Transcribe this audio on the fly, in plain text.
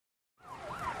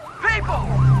People,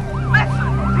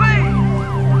 listen,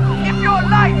 please. If your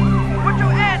life were to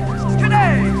end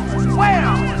today,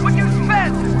 where would you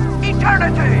spend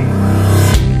eternity?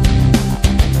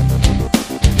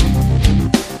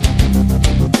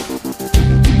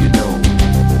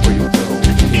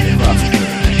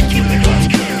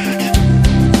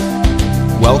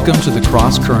 Welcome to the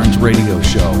Cross Currents Radio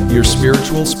Show, your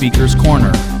spiritual speaker's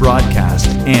corner, broadcast,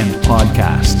 and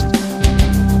podcast.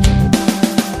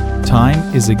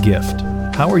 Time is a gift.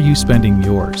 How are you spending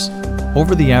yours?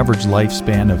 Over the average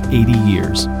lifespan of 80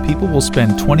 years, people will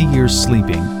spend 20 years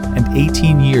sleeping and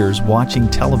 18 years watching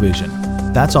television.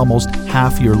 That's almost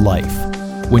half your life.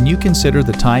 When you consider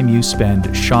the time you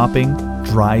spend shopping,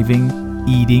 driving,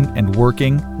 eating, and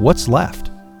working, what's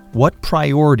left? What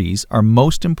priorities are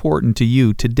most important to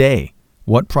you today?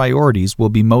 What priorities will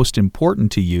be most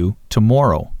important to you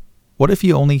tomorrow? What if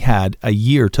you only had a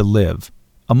year to live?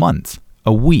 A month?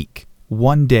 A week?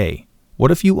 1 day? What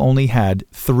if you only had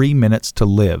 3 minutes to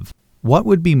live? What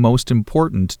would be most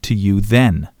important to you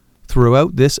then?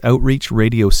 Throughout this outreach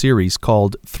radio series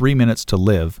called 3 Minutes to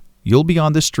Live, you'll be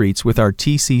on the streets with our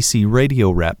TCC radio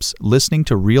reps listening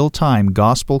to real-time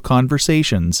gospel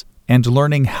conversations and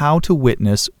learning how to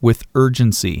witness with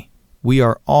urgency. We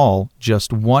are all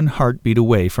just one heartbeat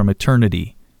away from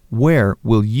eternity. Where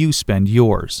will you spend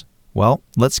yours? Well,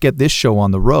 let's get this show on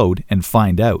the road and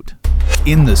find out.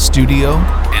 In the studio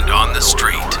and on the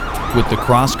street with the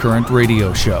Cross Current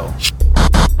Radio Show.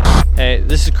 Hey,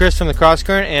 this is Chris from the Cross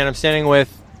Current, and I'm standing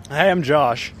with... Hey, I'm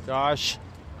Josh. Josh.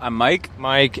 I'm Mike.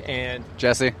 Mike and...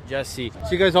 Jesse. So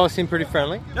you guys all seem pretty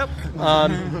friendly. Yep.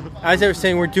 As I was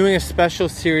saying, we're doing a special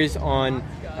series on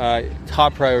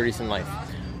top priorities in life.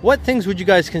 What things would you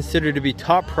guys consider to be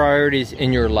top priorities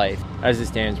in your life as it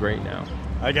stands right now?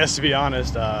 I guess, to be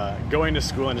honest, going to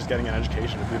school and just getting an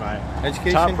education would be my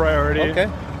Education? top priority. Okay.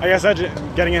 I guess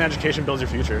getting an education builds your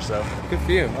future, so. Good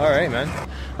for you. All right, man. How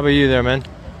about you there, man?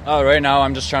 Oh, right now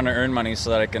I'm just trying to earn money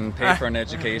so that I can pay for an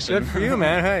education. Good for you,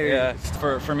 man. Hey. Yeah,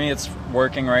 for me it's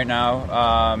working right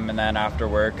now, and then after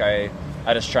work I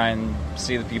just try and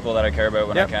see the people that I care about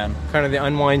when I can. Kind of the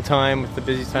unwind time with the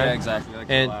busy time. Yeah, exactly.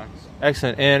 Like And relax.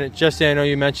 excellent. And Jesse, I know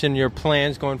you mentioned your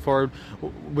plans going forward.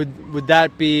 Would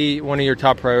that be one of your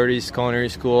top priorities, culinary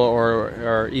school,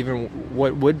 or even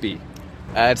what would be?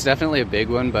 It's definitely a big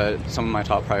one, but some of my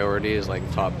top priorities, like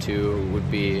top two, would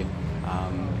be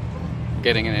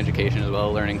getting an education as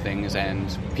well, learning things,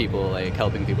 and people, like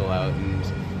helping people out, and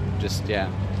just,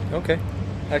 yeah. Okay,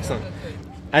 excellent.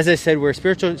 As I said, we're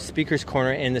Spiritual Speaker's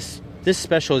Corner, and this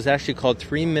special is actually called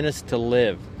 3 Minutes to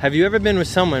Live. Have you ever been with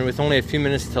someone with only a few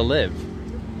minutes to live?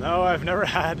 No, I've never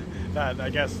had that,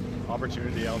 I guess,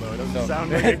 opportunity, although it doesn't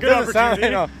sound like a good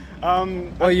opportunity.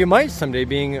 Well, you might someday,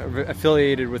 being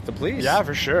affiliated with the police. Yeah,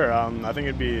 for sure. I think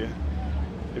it'd be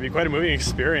quite a moving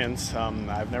experience.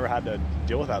 I've never had to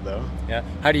deal with that, though. Yeah.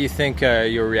 How do you think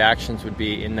your reactions would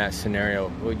be in that scenario?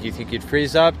 Do you think you'd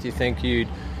freeze up? Do you think you'd,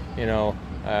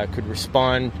 could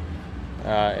respond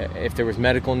if there was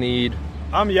medical need?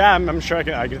 Yeah, I'm sure I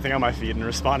can think on my feet and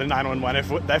respond to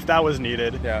 911 if that was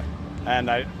needed. Yeah. And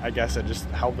I guess it just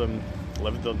helped them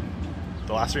live the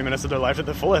last 3 minutes of their life at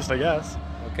the fullest, I guess.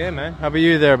 Okay, man. How about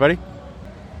you there, buddy?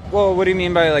 Well, what do you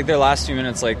mean by like their last few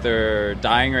minutes? Like they're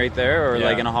dying right there, or Yeah.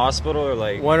 like in a hospital, or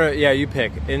like? You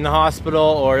pick. In the hospital,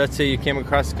 or let's say you came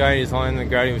across a guy and he's lying on the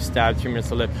ground, he was stabbed, 3 minutes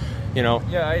to live.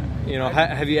 Yeah,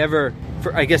 have you ever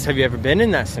been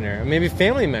in that scenario? Maybe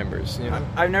family members,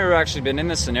 I've never actually been in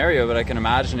this scenario, but I can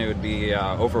imagine it would be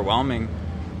overwhelming.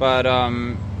 But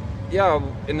yeah,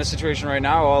 in the situation right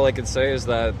now, all I could say is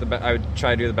that I would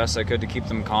try to do the best I could to keep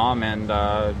them calm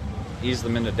and ease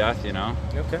them into death,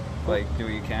 Okay. Like, do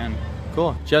what you can.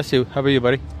 Cool. Jesse, how about you,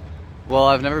 buddy? Well,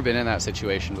 I've never been in that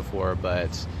situation before, but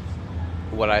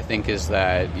what I think is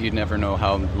that you never know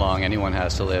how long anyone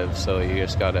has to live, so you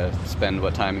just gotta spend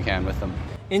what time you can with them.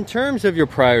 In terms of your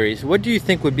priorities, what do you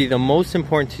think would be the most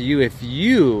important to you if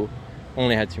you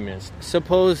only had 2 minutes?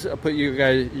 Suppose put you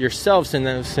guys yourselves in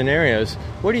those scenarios.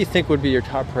 What do you think would be your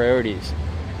top priorities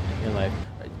in life?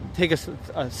 Take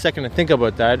a second to think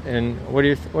about that, and what are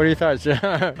your thoughts?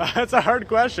 That's a hard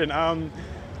question.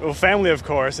 Well, family, of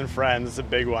course, and friends is a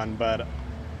big one, but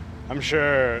I'm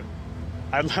sure,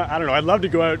 I don't know, I'd love to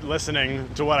go out listening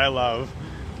to what I love,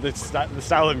 the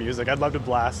style of music. I'd love to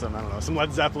blast some, I don't know, some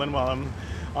Led Zeppelin while I'm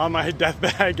on my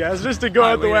deathbed, I guess, just to go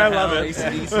out the way I love it.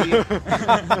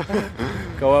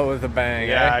 Go out with a bang.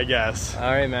 Yeah, eh? I guess. All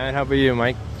right, man. How about you,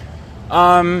 Mike?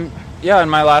 Yeah, in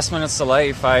my last minutes to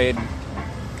life,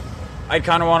 I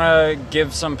kind of want to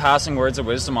give some passing words of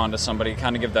wisdom onto somebody,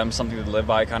 kind of give them something to live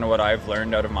by, kind of what I've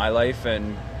learned out of my life,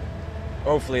 and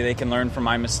hopefully they can learn from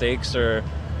my mistakes or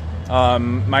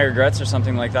my regrets or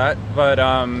something like that. But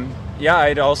yeah,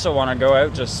 I'd also want to go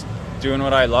out just doing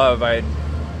what I love. I'd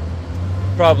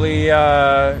probably,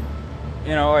 I'd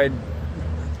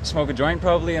smoke a joint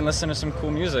probably and listen to some cool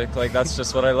music. Like, that's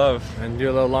just what I love. And do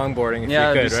a little longboarding if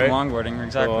Yeah, you could, do right? some longboarding,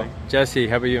 exactly. Cool. Jesse,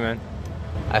 how about you, man?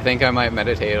 I think I might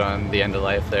meditate on the end of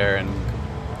life there, and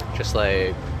just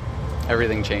like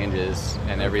everything changes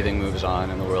and everything moves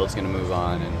on, and the world's going to move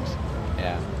on, and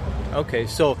yeah. Okay,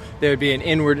 so there would be an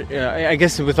inward, I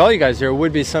guess with all you guys, there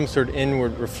would be some sort of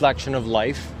inward reflection of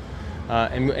life,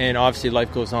 and obviously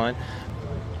life goes on.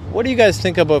 What do you guys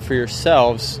think about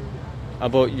yourselves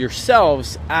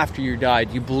after you died?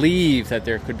 Do you believe that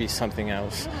there could be something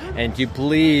else? And do you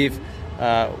believe,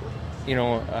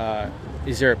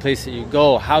 is there a place that you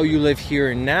go? How you live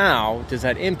here and now, does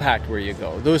that impact where you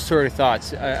go? Those sort of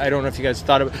thoughts. I don't know if you guys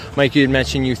thought about, Mike, you had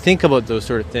mentioned you think about those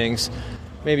sort of things.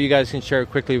 Maybe you guys can share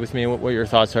quickly with me what your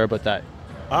thoughts are about that.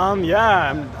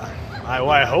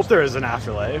 I hope there is an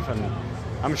afterlife, and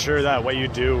I'm sure that what you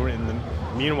do in the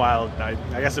meanwhile, I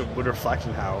guess it would reflect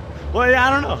in how. Well, yeah,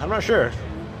 I don't know. I'm not sure.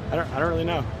 I don't really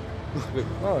know.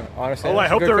 Well, honestly, I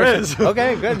hope there is.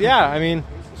 Okay, good. Yeah, I mean,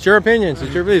 it's your opinions,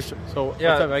 it's your beliefs. So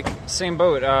Yeah, what's up, Mike? same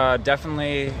boat.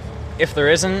 Definitely, if there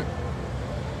isn't,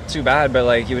 too bad. But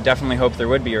like, you would definitely hope there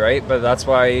would be, right? But that's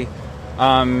why,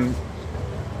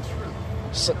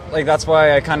 that's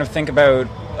why I kind of think about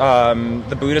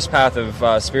the Buddhist path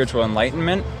of spiritual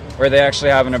enlightenment, where they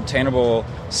actually have an obtainable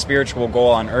spiritual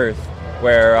goal on Earth,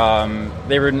 where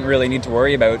they wouldn't really need to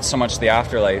worry about so much the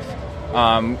afterlife,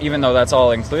 even though that's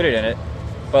all included in it.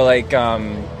 But like,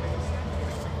 an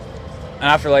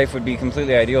afterlife would be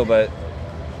completely ideal, but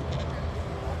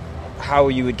how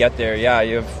you would get there,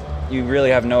 you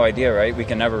really have no idea, right? We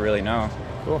can never really know.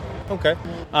 Cool. Okay.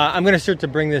 I'm going to start to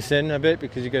bring this in a bit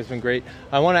because you guys have been great.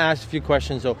 I want to ask a few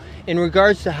questions, though. In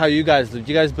regards to how you guys live,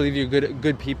 do you guys believe you're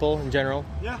good people in general?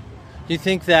 Yeah. Do you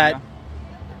think that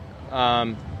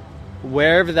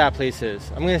wherever that place is,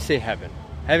 I'm going to say heaven.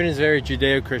 Heaven is very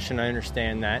Judeo-Christian, I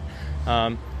understand that.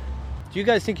 Do you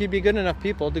guys think you'd be good enough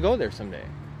people to go there someday?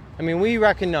 I mean, we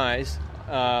recognize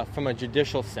from a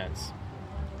judicial sense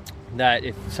that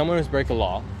if someone was to break a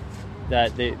law,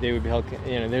 that they would be held,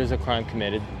 there's a crime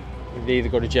committed, they either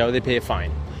go to jail or they pay a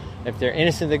fine. If they're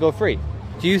innocent, they go free.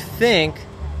 Do you think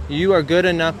you are good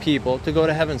enough people to go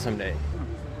to heaven someday?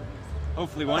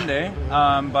 Hopefully one day,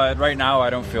 but right now I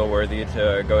don't feel worthy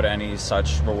to go to any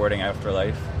such rewarding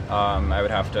afterlife. I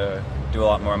would have to do a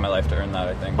lot more in my life to earn that,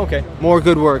 I think. Okay, more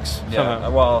good works. Yeah,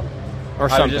 somehow. well, Or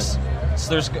I would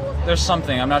something. there's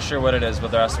something, I'm not sure what it is,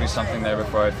 but there has to be something there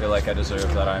before I feel like I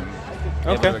deserve that I'm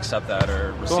able to accept that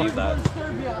or receive that.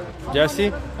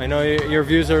 Jesse, I know your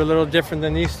views are a little different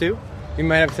than these two. We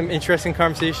might have some interesting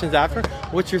conversations after.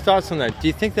 What's your thoughts on that? Do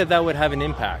you think that would have an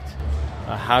impact?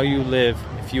 How you live,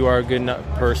 if you are a good enough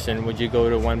person, would you go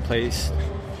to one place?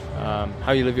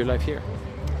 How you live your life here?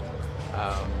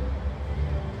 I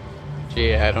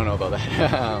don't know about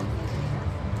that.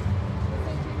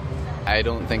 I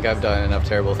don't think I've done enough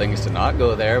terrible things to not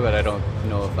go there, but I don't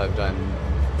know if I've done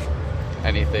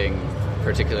anything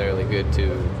particularly good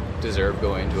to deserve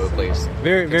going to a place.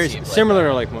 Very similar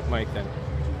to like Mike then.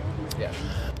 Yeah.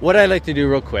 What I'd like to do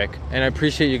real quick, and I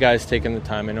appreciate you guys taking the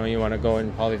time. I know you want to go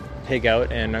and probably take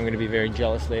out, and I'm going to be very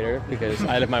jealous later because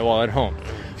I left my wallet at home.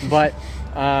 But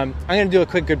I'm going to do a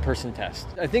quick good person test.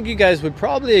 I think you guys would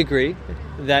probably agree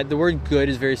that the word good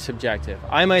is very subjective.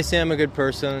 I might say I'm a good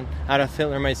person. Adolf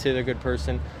Hitler might say they're a good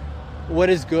person.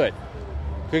 What is good?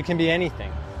 Good can be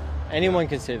anything. Anyone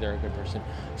can say they're a good person.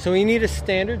 So we need a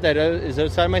standard that is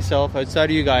outside of myself, outside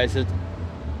of you guys,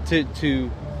 to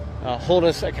hold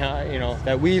us account,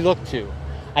 that we look to.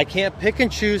 I can't pick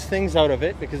and choose things out of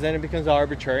it because then it becomes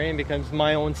arbitrary and becomes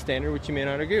my own standard, which you may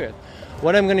not agree with.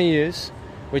 What I'm going to use,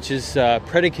 which is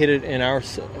predicated in our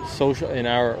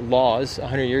laws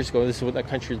 100 years ago, this is what the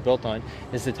country is built on,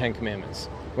 is the Ten Commandments.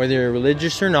 Whether you're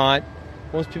religious or not,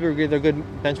 most people agree they're a good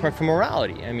benchmark for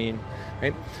morality. I mean,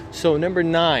 right? So number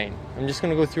 9, I'm just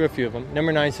going to go through a few of them.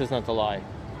 Number 9 says not to lie.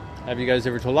 Have you guys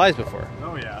ever told lies before?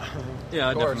 Oh, yeah.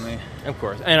 Yeah, definitely. Of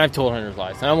course. And I've told hundreds of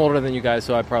lies. And I'm older than you guys,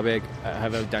 so I probably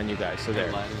have outdone you guys. So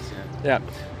there. Yeah.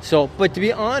 So, but to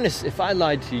be honest, if I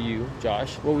lied to you,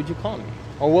 Josh, what would you call me?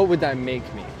 Or what would that make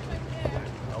me?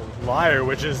 A liar,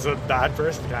 which is a bad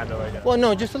person, kind of, I guess. Well,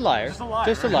 no, just a liar. Just a liar.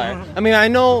 Just a liar. I mean, I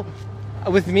know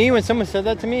with me, when someone said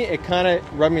that to me, it kind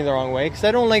of rubbed me the wrong way because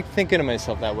I don't like thinking of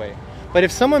myself that way. But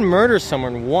if someone murders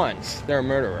someone once, they're a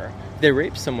murderer. If they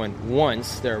rape someone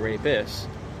once, they're a rapist.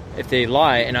 If they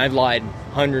lie, and I've lied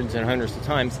hundreds and hundreds of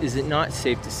times, is it not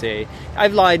safe to say,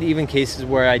 I've lied even cases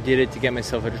where I did it to get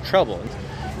myself out of trouble.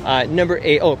 Number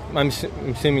 8. Oh, I'm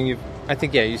assuming you. I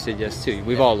think you said yes too.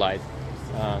 We've all lied.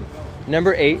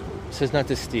 Number 8 says not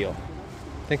to steal.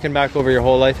 Thinking back over your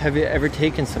whole life, have you ever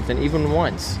taken something even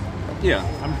once? Yeah,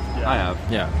 I have.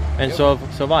 Yeah. And so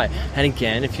have I. And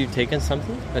again, if you've taken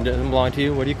something that doesn't belong to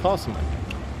you, what do you call someone?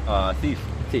 Thief.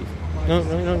 Thief.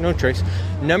 No tricks.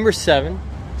 Number 7,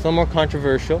 it's a little more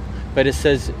controversial, but it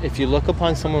says if you look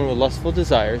upon someone with lustful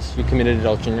desires, you committed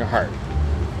adultery in your heart.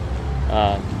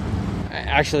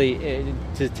 Actually,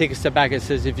 to take a step back, it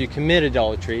says if you commit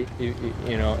adultery,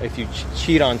 if you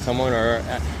cheat on someone, or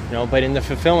but in the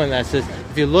fulfillment that says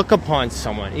if you look upon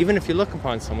someone, even if you look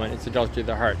upon someone, it's adultery of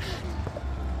the heart.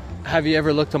 Have you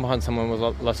ever looked upon someone with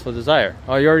lustful desire?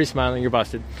 Oh, you're already smiling. You're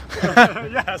busted.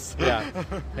 Yes. Yeah.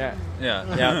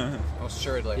 Oh,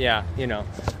 assuredly. Yeah.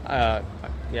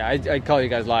 I'd call you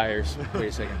guys liars. Wait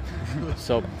a second.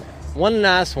 So, one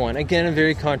last one. Again, a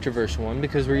very controversial one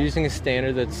because we're using a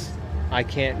standard I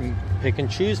can't pick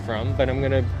and choose from, but I'm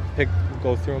going to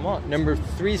go through them all. Number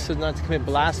 3 says not to commit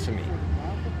blasphemy.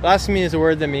 Blasphemy is a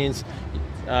word that means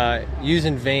use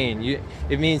in vain.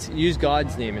 It means use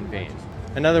God's name in vain.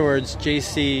 In other words,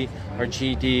 JC or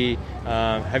GD,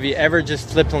 have you ever just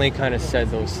flippantly kind of said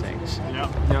those things?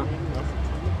 Yeah.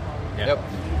 Yep.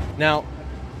 Now,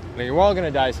 you're all going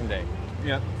to die someday.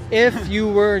 Yeah. If you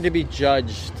were to be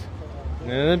judged,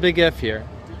 another big F here,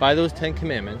 by those 10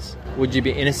 commandments, would you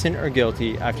be innocent or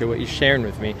guilty after what you shared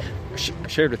with me?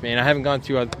 And I haven't gone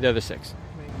through the other 6.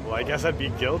 Well, I guess I'd be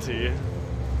guilty.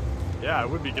 Yeah, I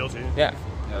would be guilty. Yeah.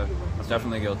 Yeah,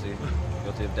 definitely guilty.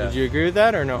 Guilty of death. Would you agree with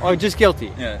that or no? Oh, just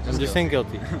guilty. Yeah, I'm just saying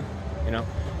guilty.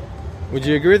 Would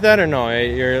you agree with that or no?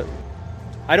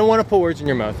 I don't want to put words in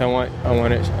your mouth. I want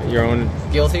your own.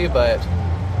 Guilty, but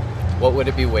what would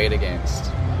it be weighed against?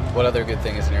 What other good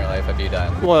things in your life have you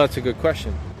done? Well, that's a good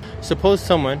question. Suppose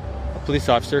someone, a police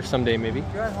officer, someday maybe,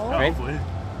 right? Hopefully.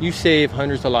 You save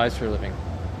hundreds of lives for a living,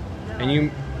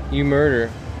 and you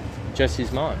murder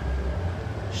Jesse's mom.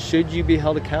 Should you be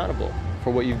held accountable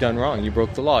for what you've done wrong? You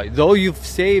broke the law. Though you've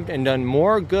saved and done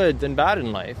more good than bad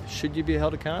in life, should you be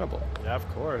held accountable? Yeah, of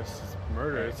course. It's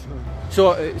murder.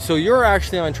 So you're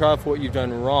actually on trial for what you've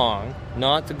done wrong,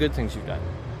 not the good things you've done.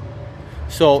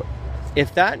 So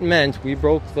if that meant we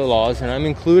broke the laws, and I'm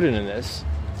included in this,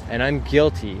 and I'm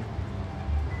guilty,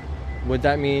 would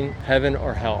that mean heaven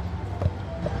or hell?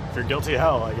 If you're guilty,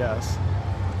 hell, I guess.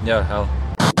 Yeah, hell.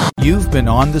 You've been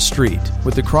on the street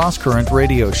with the Cross Current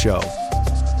Radio Show.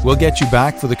 We'll get you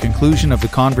back for the conclusion of the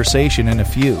conversation in a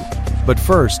few. But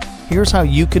first, here's how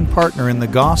you can partner in the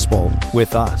gospel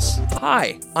with us.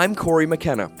 Hi, I'm Corey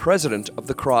McKenna, president of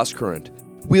the Cross Current.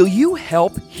 Will you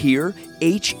help hear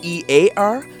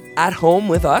HEAR at home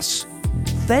with us?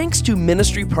 Thanks to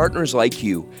ministry partners like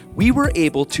you, we were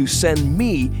able to send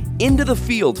me into the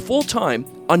field full-time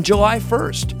on July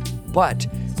 1st. But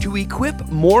to equip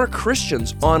more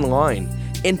Christians online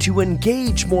and to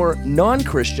engage more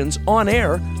non-Christians on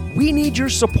air, we need your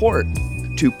support.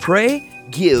 To pray,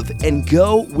 give, and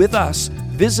go with us,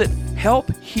 visit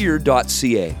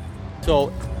helphere.ca.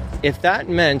 So if that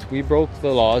meant we broke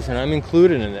the laws, and I'm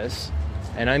included in this,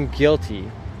 and I'm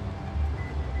guilty,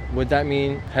 would that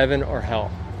mean heaven or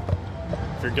hell?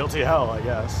 If you're guilty, hell, I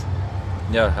guess.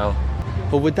 Yeah, hell.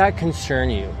 But would that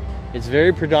concern you? It's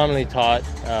very predominantly taught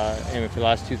for the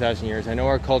last 2,000 years. I know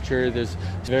our culture, it's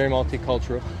very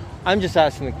multicultural. I'm just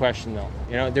asking the question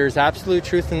though. There's absolute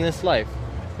truth in this life.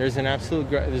 There's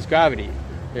there's gravity.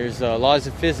 There's laws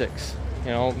of physics.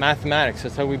 Mathematics.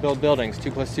 That's how we build buildings.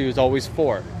 2 + 2 is always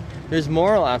 4. There's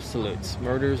moral absolutes.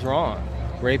 Murder is wrong.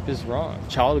 Rape is wrong.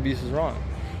 Child abuse is wrong.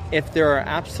 If there are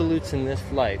absolutes in this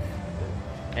life,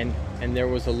 and there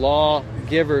was a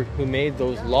lawgiver who made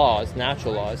those laws,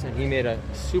 natural laws, and he made a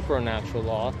supernatural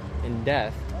law in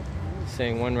death,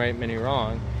 saying one right, many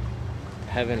wrong,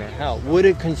 heaven or hell, would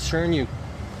it concern you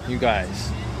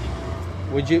guys?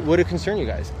 Would it concern you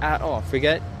guys at all?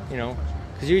 Forget,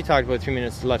 because you talked about 3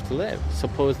 minutes left to live.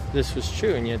 Suppose this was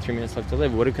true and you had 3 minutes left to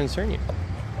live. Would it concern you?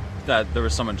 That there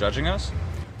was someone judging us?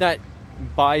 That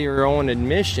by your own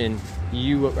admission,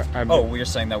 you are... Oh, we're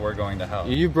saying that we're going to hell.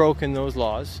 You've broken those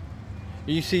laws.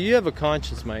 You see, you have a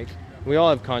conscience, Mike. We all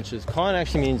have conscience. Con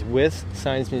actually means with,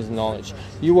 science means knowledge.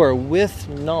 You are with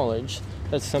knowledge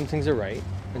that some things are right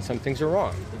and some things are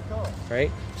wrong, right?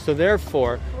 So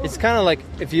therefore, it's kind of like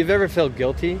if you've ever felt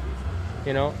guilty,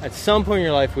 at some point in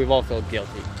your life, we've all felt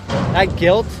guilty. That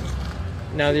guilt,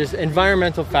 now there's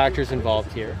environmental factors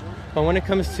involved here, but when it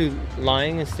comes to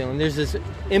lying and stealing, there's this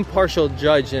impartial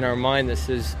judge in our mind that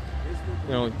says,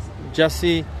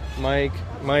 Jesse, Mike,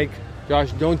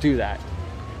 Josh, don't do that.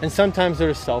 And sometimes there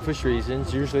are selfish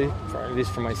reasons, usually, at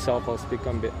least for myself, I'll speak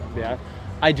on behalf.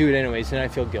 I do it anyways, and I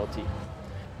feel guilty.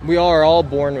 We are all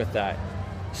born with that.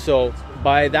 So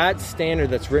by that standard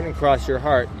that's written across your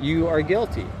heart, you are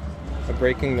guilty of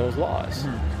breaking those laws.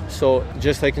 So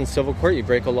just like in civil court, you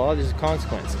break a law, there's a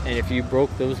consequence. And if you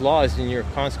broke those laws and your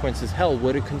consequence is hell,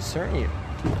 would it concern you?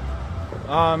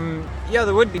 Yeah,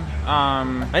 there would be.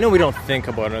 I know we don't think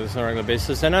about it on a regular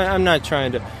basis, and I'm not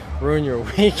trying to ruin your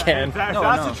weekend. If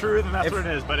that's the truth, then that's what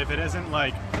it is. But if it isn't,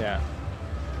 like, Yeah.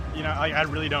 you know, I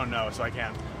really don't know, so I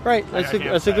can't. Right, I that's a can't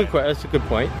good say. that's a good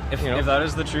point. If, You know? if that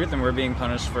is the truth, and we're being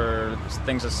punished for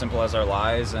things as simple as our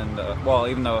lies, and well,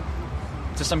 even though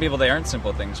to some people they aren't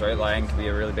simple things, right? Lying can be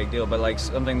a really big deal, but like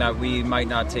something that we might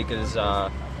not take as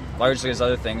largely as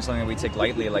other things, something that we take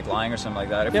lightly, like lying or something like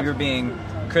that. If Yep. you're being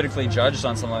critically judged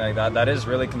on something like that, that is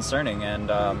really concerning. And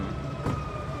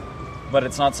but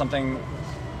it's not something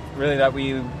really that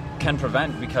we can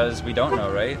prevent because we don't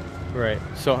know, right? Right.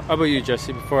 So how about you,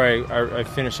 Jesse, before I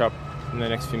finish up in the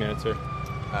next few minutes here?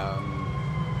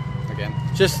 Again,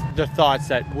 Just the thoughts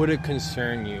that would it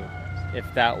concern you if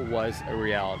that was a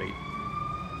reality?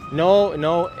 No,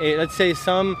 let's say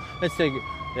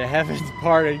the heavens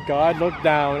parted, God looked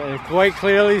down and quite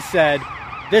clearly said,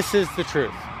 this is the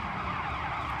truth.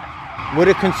 Would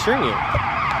it concern you?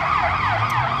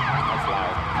 that's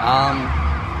loud.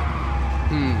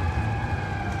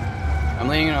 I'm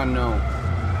leaning on no,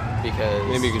 because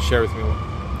Maybe you could share with me.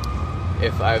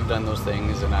 if I've done those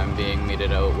things and I'm being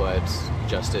meted out what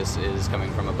justice is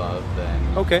coming from above,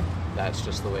 then Okay. that's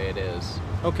just the way it is.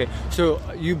 Okay. So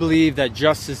you believe that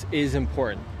justice is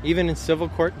important. Even in civil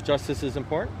court, justice is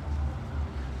important?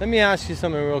 Let me ask you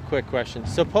something real quick question.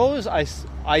 Suppose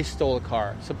I stole a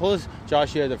car. Suppose,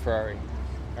 Josh, you had the Ferrari.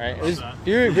 All right? It was a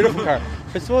beautiful car.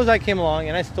 But suppose I came along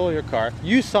and I stole your car.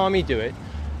 You saw me do it.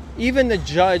 Even the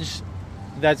judge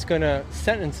that's going to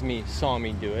sentence me saw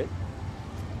me do it.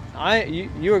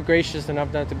 You were gracious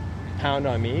enough not to pound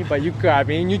on me, but you grabbed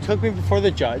me and you took me before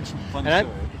the judge.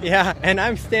 And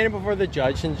I'm standing before the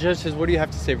judge, and the judge says, what do you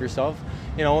have to say for yourself?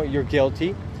 You know, you're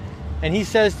guilty. And he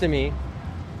says to me,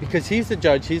 because he's the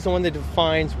judge, he's the one that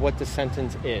defines what the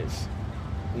sentence is,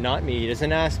 not me. He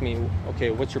doesn't ask me, okay,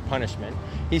 what's your punishment?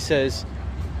 He says,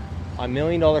 $1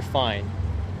 million fine,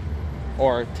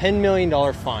 or $10 million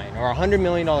fine, or $100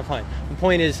 million fine. The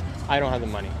point is, I don't have the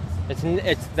money.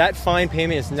 It's that fine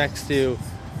payment is next to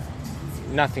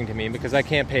nothing to me because I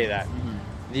can't pay that.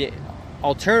 The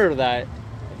alternative to that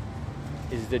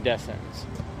is the death sentence,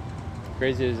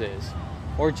 crazy as it is,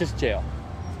 or just jail.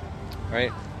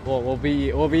 Right? Well,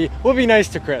 we'll be nice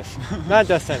to Chris, not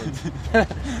death sentence.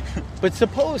 But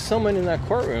suppose someone in that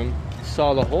courtroom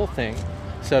saw the whole thing,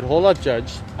 said, "Hold up,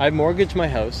 judge. I've mortgaged my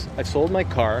house. I've sold my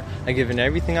car. I've given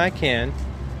everything I can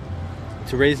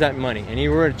to raise that money," and he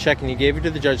wrote a check and he gave it to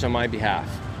the judge on my behalf.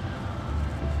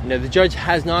 Now, the judge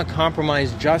has not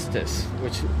compromised justice,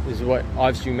 which is what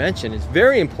obviously you mentioned. It's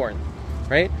very important,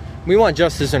 right? We want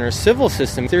justice in our civil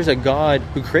system. If there's a God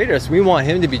who created us, we want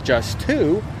him to be just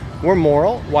too. We're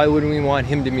moral. Why wouldn't we want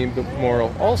him to be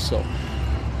moral also?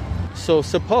 So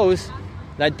suppose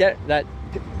that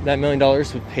 $1 million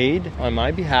was paid on my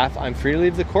behalf. I'm free to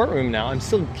leave the courtroom now. I'm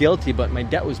still guilty, but my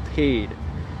debt was paid.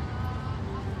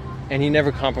 And he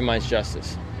never compromised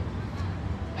justice.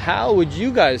 How would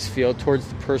you guys feel towards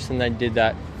the person that did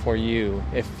that for you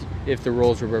if the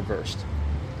roles were reversed?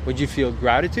 Would you feel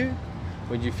gratitude?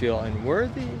 Would you feel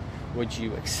unworthy? Would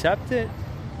you accept it?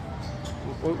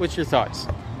 What's your thoughts?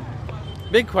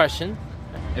 Big question.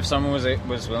 If someone was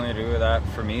willing to do that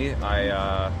for me,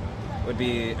 I would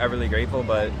be everly grateful,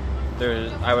 but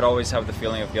I would always have the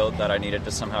feeling of guilt that I needed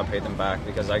to somehow pay them back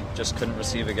because I just couldn't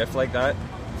receive a gift like that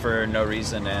for no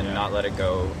reason and not let it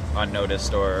go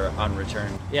unnoticed or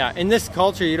unreturned. Yeah, in this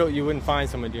culture, you wouldn't find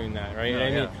someone doing that, right? No, I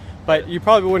mean, yeah. but you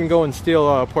probably wouldn't go and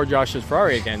steal poor Josh's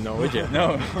Ferrari again, though, would you?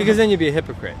 No. Because then you'd be a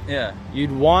hypocrite. Yeah.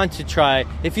 You'd want to try,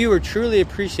 if you were truly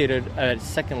appreciated at a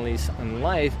second lease on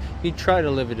life, you'd try to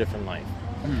live a different life.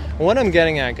 What I'm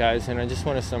getting at, guys, and I just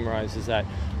want to summarize, is that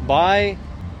by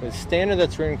the standard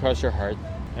that's written across your heart,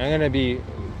 and I'm going to be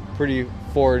pretty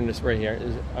forward in this right here,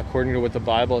 is according to what the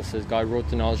Bible says, God wrote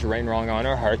the knowledge of right and wrong on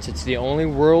our hearts. It's the only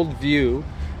worldview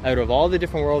out of all the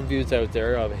different worldviews out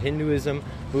there of Hinduism,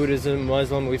 Buddhism,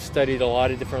 Muslim. We've studied a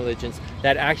lot of different religions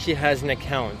that actually has an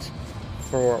account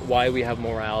for why we have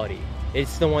morality.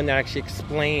 It's the one that actually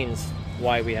explains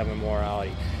why we have a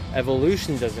morality.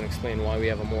 Evolution doesn't explain why we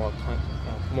have a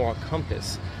moral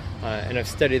compass, and I've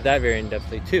studied that very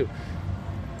in-depthly too.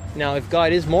 Now, if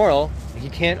God is moral, he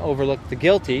can't overlook the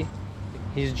guilty.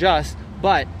 He's just.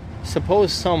 But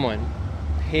suppose someone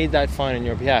paid that fine on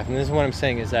your behalf, and this is what I'm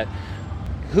saying, is that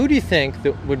who do you think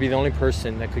that would be the only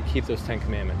person that could keep those 10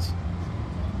 commandments?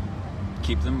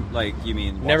 keep them? Like, you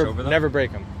mean watch Never, over them? never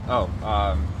break them. Oh,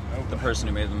 the person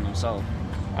who made them themselves.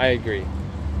 I agree.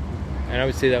 And I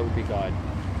would say that would be God.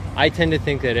 I tend to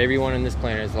think that everyone on this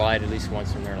planet has lied at least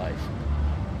once in their life.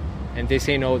 And if they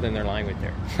say no, then they're lying right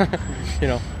there. You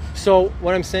know. So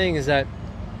what I'm saying is that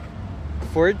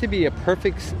for it to be a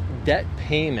perfect debt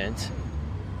payment,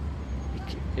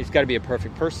 it's got to be a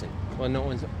perfect person. Well, no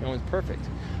one's perfect.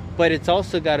 But it's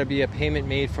also got to be a payment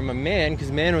made from a man,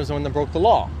 because man was the one that broke the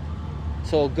law.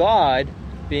 So God,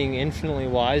 being infinitely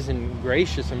wise and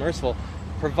gracious and merciful,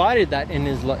 provided that in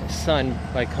his son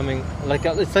by coming,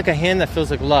 it's like a hand that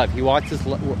feels like love. He walked this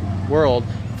world,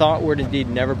 thought, word, and deed,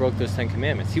 never broke those 10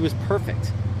 commandments. He was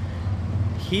perfect.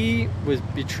 He was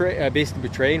basically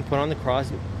betrayed and put on the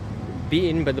cross,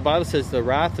 beaten, but the Bible says the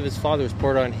wrath of his Father was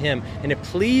poured on him, and it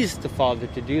pleased the Father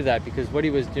to do that, because what he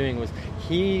was doing was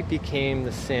he became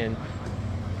the sin,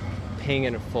 paying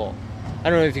it in full. I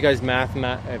don't know if you guys math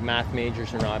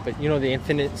majors or not, but you know the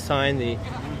infinite sign,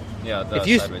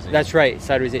 sideways eight. That's right,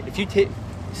 sideways eight. If you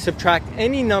subtract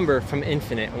any number from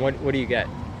infinite, what do you get?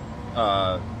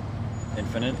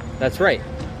 Infinite. That's right.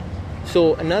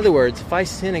 So in other words, if I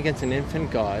sin against an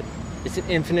infinite God, it's an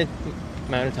infinite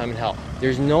amount of time in hell.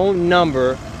 There's no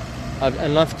number of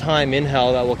enough time in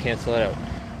hell that will cancel it out.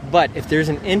 But if there's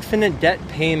an infinite debt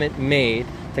payment made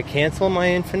to cancel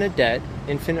my infinite debt,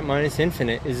 infinite minus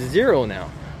infinite is 0 now.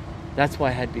 That's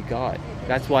why it had to be God.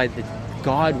 That's why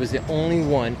God was the only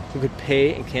one who could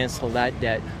pay and cancel that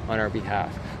debt on our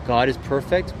behalf. God is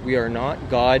perfect. We are not.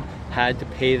 God had to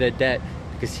pay the debt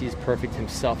because he's perfect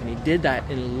himself. And he did that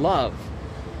in love.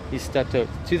 He stepped out.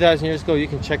 2,000 years ago, you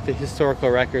can check the historical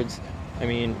records. I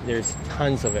mean, there's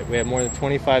tons of it. We have more than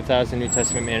 25,000 New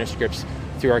Testament manuscripts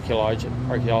through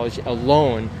archaeology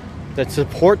alone that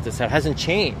support this. That hasn't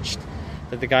changed.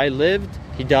 That the guy lived,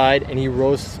 he died, and he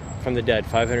rose from the dead.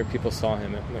 500 people saw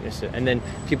him and witnessed it. And then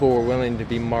people were willing to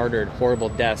be martyred, horrible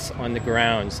deaths on the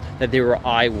grounds that they were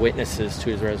eyewitnesses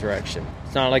to his resurrection.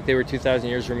 It's not like they were 2,000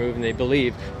 years removed and they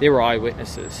believed. They were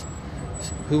eyewitnesses.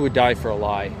 So who would die for a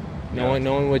lie? No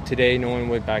one would today, no one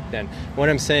would back then. What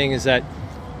I'm saying is that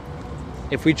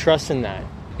if we trust in that,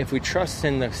 if we trust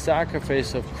in the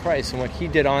sacrifice of Christ and what he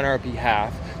did on our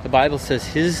behalf, the Bible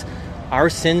says our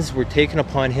sins were taken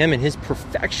upon him and his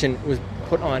perfection was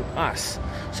put on us.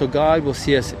 So God will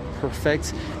see us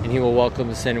perfect and he will welcome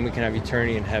us in and we can have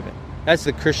eternity in heaven. That's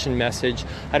the Christian message.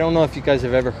 I don't know if you guys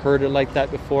have ever heard it like that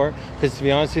before, because to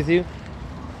be honest with you,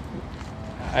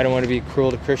 I don't want to be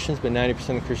cruel to Christians, but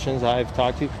 90% of Christians I've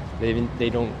talked to, they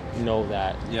don't know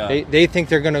that. Yeah. They think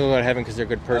they're going to go to heaven because they're a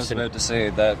good person. I was about to say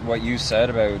that what you said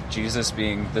about Jesus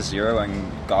being the 0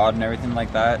 and God and everything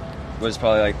like that was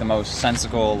probably like the most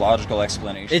sensible, logical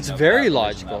explanation. It's very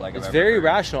logical. It's very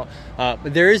rational.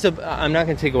 But there is I'm not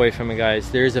going to take away from it,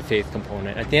 guys. There is a faith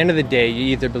component. At the end of the day, you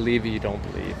either believe or you don't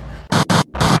believe.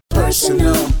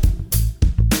 Personal.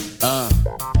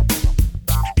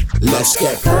 Let's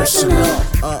get personal.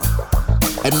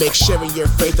 And make sharing your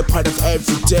faith a part of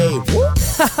every day.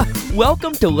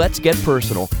 Welcome to Let's Get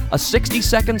Personal, a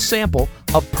 60-second sample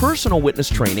of personal witness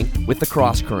training with the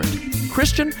Cross Current.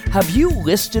 Christian, have you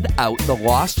listed out the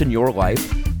lost in your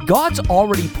life? God's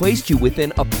already placed you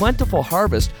within a plentiful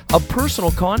harvest of personal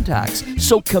contacts,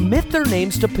 so commit their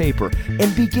names to paper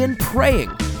and begin praying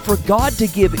for God to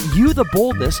give you the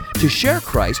boldness to share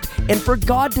Christ and for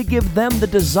God to give them the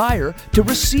desire to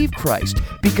receive Christ,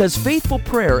 because faithful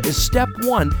prayer is step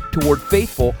 1 toward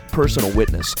faithful personal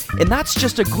witness. And that's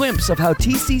just a glimpse of how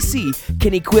TCC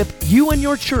can equip you and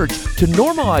your church to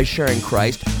normalize sharing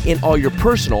Christ in all your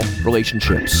personal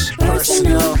relationships.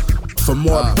 Personal. For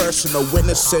more personal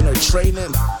witnessing or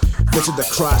training, visit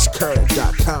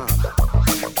thecrosscurrent.com.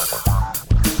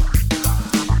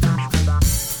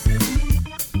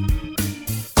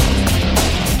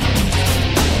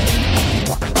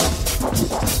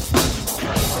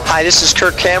 Hi, this is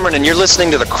Kirk Cameron, and you're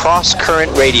listening to the Cross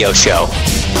Current Radio Show.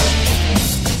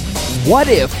 What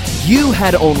if you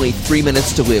had only 3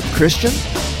 minutes to live, Christian?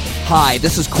 Hi,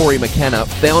 this is Corey McKenna,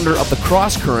 founder of the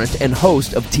Cross Current and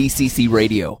host of TCC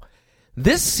Radio.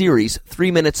 This series,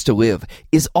 3 Minutes to Live,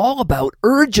 is all about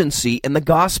urgency in the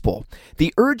gospel,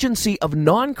 the urgency of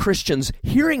non-Christians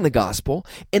hearing the gospel,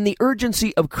 and the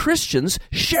urgency of Christians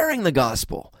sharing the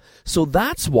gospel. So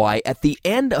that's why at the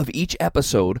end of each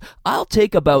episode, I'll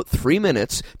take about 3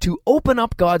 minutes to open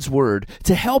up God's Word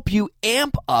to help you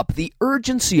amp up the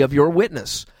urgency of your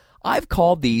witness. I've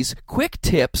called these quick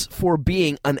tips for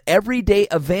being an everyday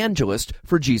evangelist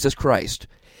for Jesus Christ.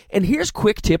 And here's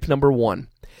quick tip number 1.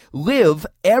 Live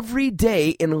every day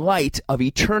in light of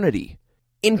eternity.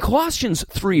 In Colossians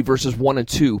 3, verses 1 and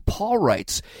 2, Paul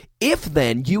writes, "If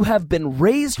then you have been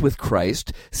raised with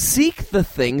Christ, seek the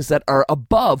things that are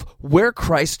above where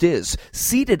Christ is,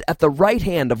 seated at the right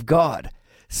hand of God.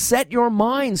 Set your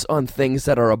minds on things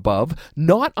that are above,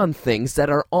 not on things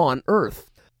that are on earth."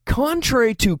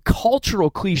 Contrary to cultural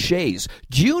cliches,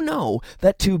 do you know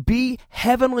that to be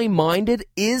heavenly minded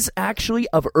is actually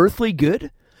of earthly good?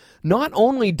 Not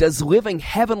only does living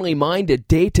heavenly minded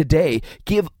day to day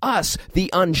give us the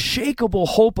unshakable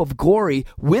hope of glory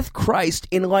with Christ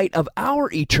in light of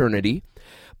our eternity,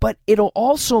 but it'll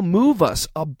also move us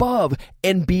above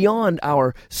and beyond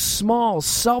our small,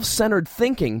 self-centered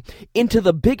thinking into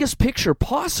the biggest picture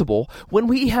possible when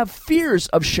we have fears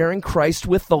of sharing Christ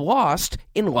with the lost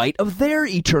in light of their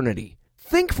eternity.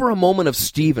 Think for a moment of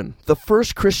Stephen, the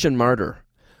first Christian martyr.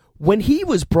 When he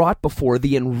was brought before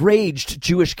the enraged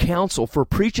Jewish council for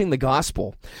preaching the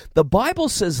gospel, the Bible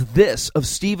says this of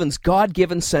Stephen's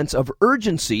God-given sense of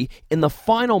urgency in the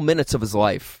final minutes of his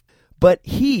life. "But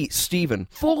he, Stephen,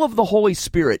 full of the Holy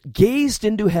Spirit, gazed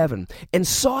into heaven and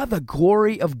saw the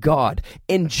glory of God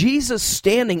and Jesus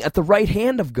standing at the right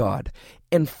hand of God.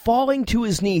 And falling to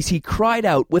his knees, he cried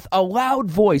out with a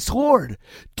loud voice, 'Lord,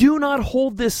 do not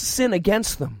hold this sin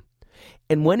against them.'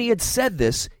 And when he had said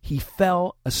this, he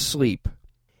fell asleep."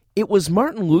 It was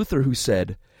Martin Luther who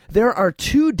said, "There are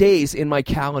 2 days in my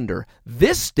calendar,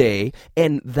 this day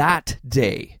and that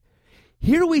day."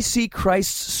 Here we see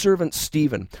Christ's servant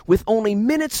Stephen, with only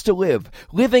minutes to live,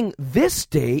 living this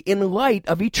day in light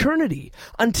of eternity,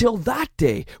 until that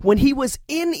day when he was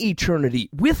in eternity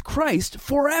with Christ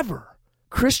forever.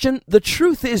 Christian, the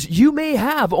truth is you may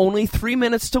have only 3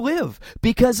 minutes to live,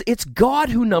 because it's God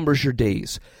who numbers your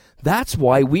days. That's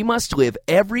why we must live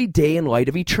every day in light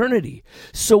of eternity.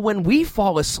 So when we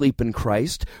fall asleep in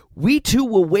Christ, we too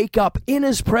will wake up in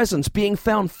his presence, being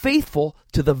found faithful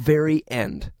to the very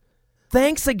end.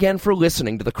 Thanks again for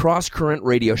listening to the Cross Current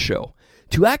Radio Show.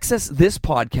 To access this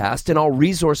podcast and all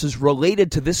resources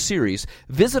related to this series,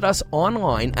 visit us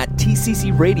online at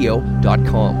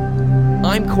tccradio.com.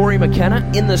 I'm Corey McKenna,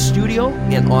 in the studio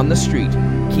and on the street,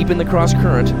 keeping the cross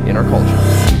current in our culture.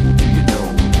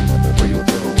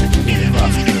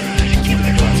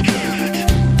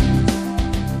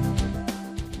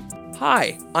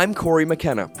 Hi, I'm Corey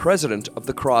McKenna, president of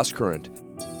the Cross Current.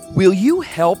 Will you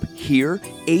help hear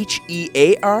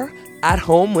HEAR at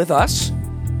home with us?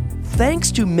 Thanks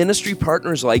to ministry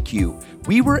partners like you,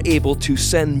 we were able to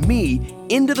send me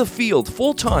into the field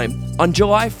full-time on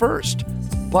July 1st.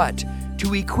 But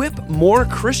to equip more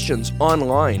Christians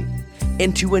online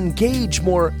and to engage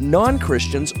more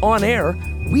non-Christians on air,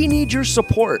 we need your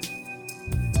support.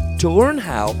 To learn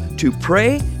how to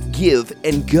pray, give,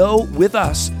 and go with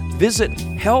us, visit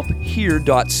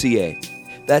helphear.ca.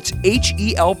 That's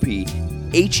HELPHEAR.ca.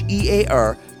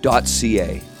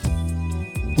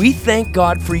 We thank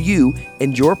God for you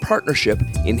and your partnership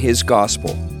in His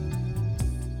gospel.